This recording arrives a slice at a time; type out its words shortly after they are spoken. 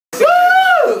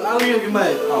How are you looking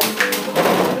at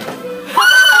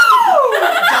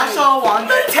Joshua wants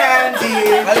the candy.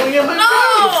 I don't get my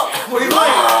face. What do you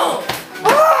like?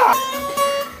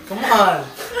 Come on.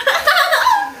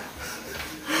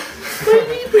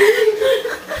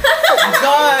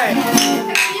 Guy.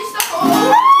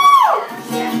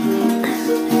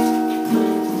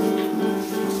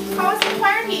 How was the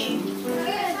party?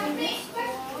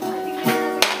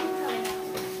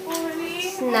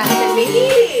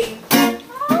 Natalie.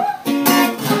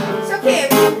 It's okay.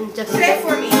 Just Play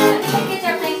for me. Kids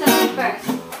are playing something first.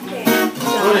 Okay.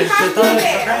 What is it?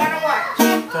 I wanna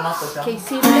watch. Turn off the sound.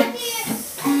 Casey Blitz.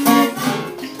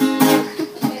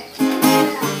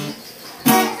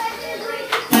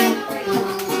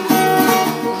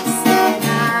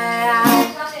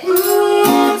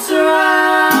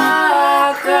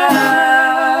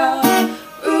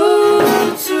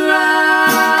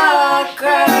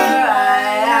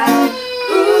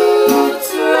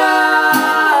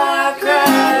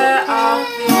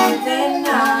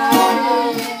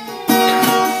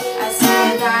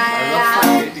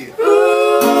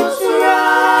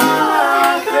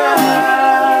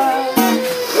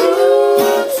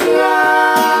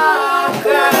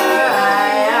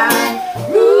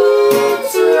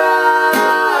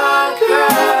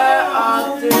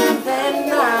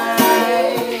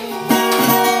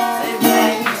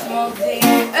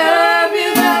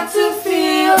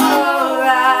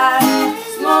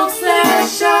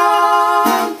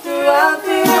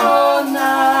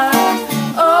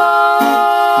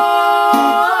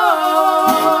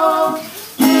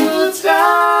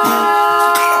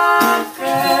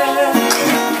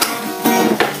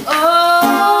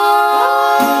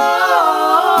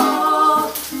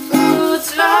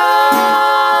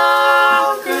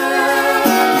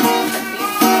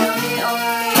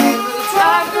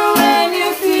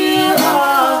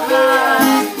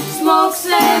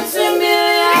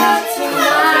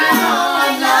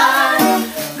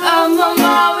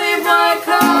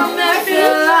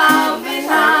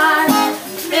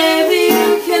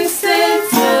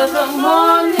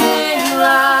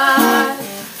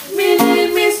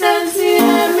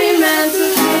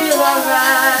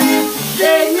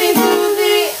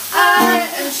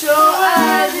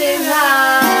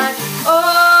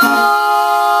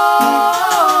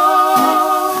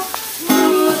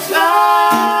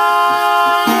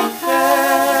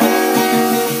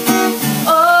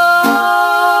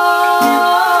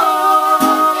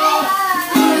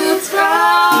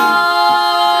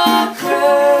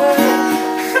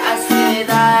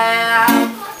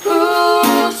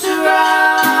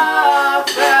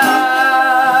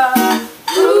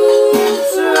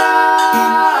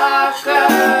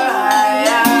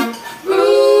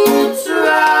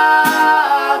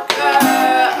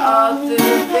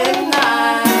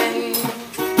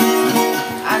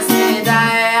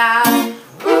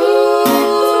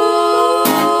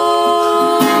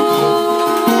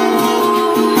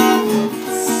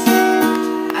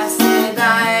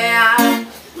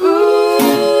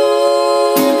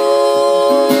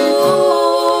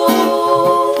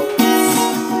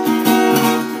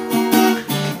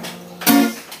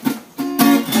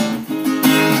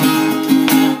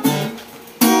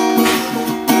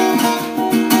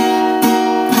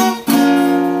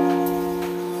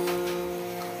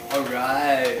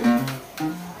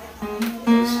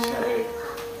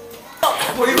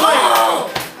 What do you like?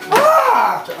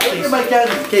 Look at my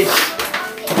candy case.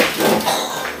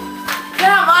 Get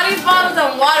out all these bottles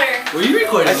of water. Were you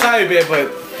recording? I saw you, babe, but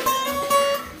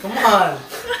come on.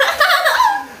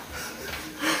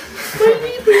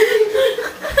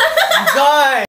 Guy.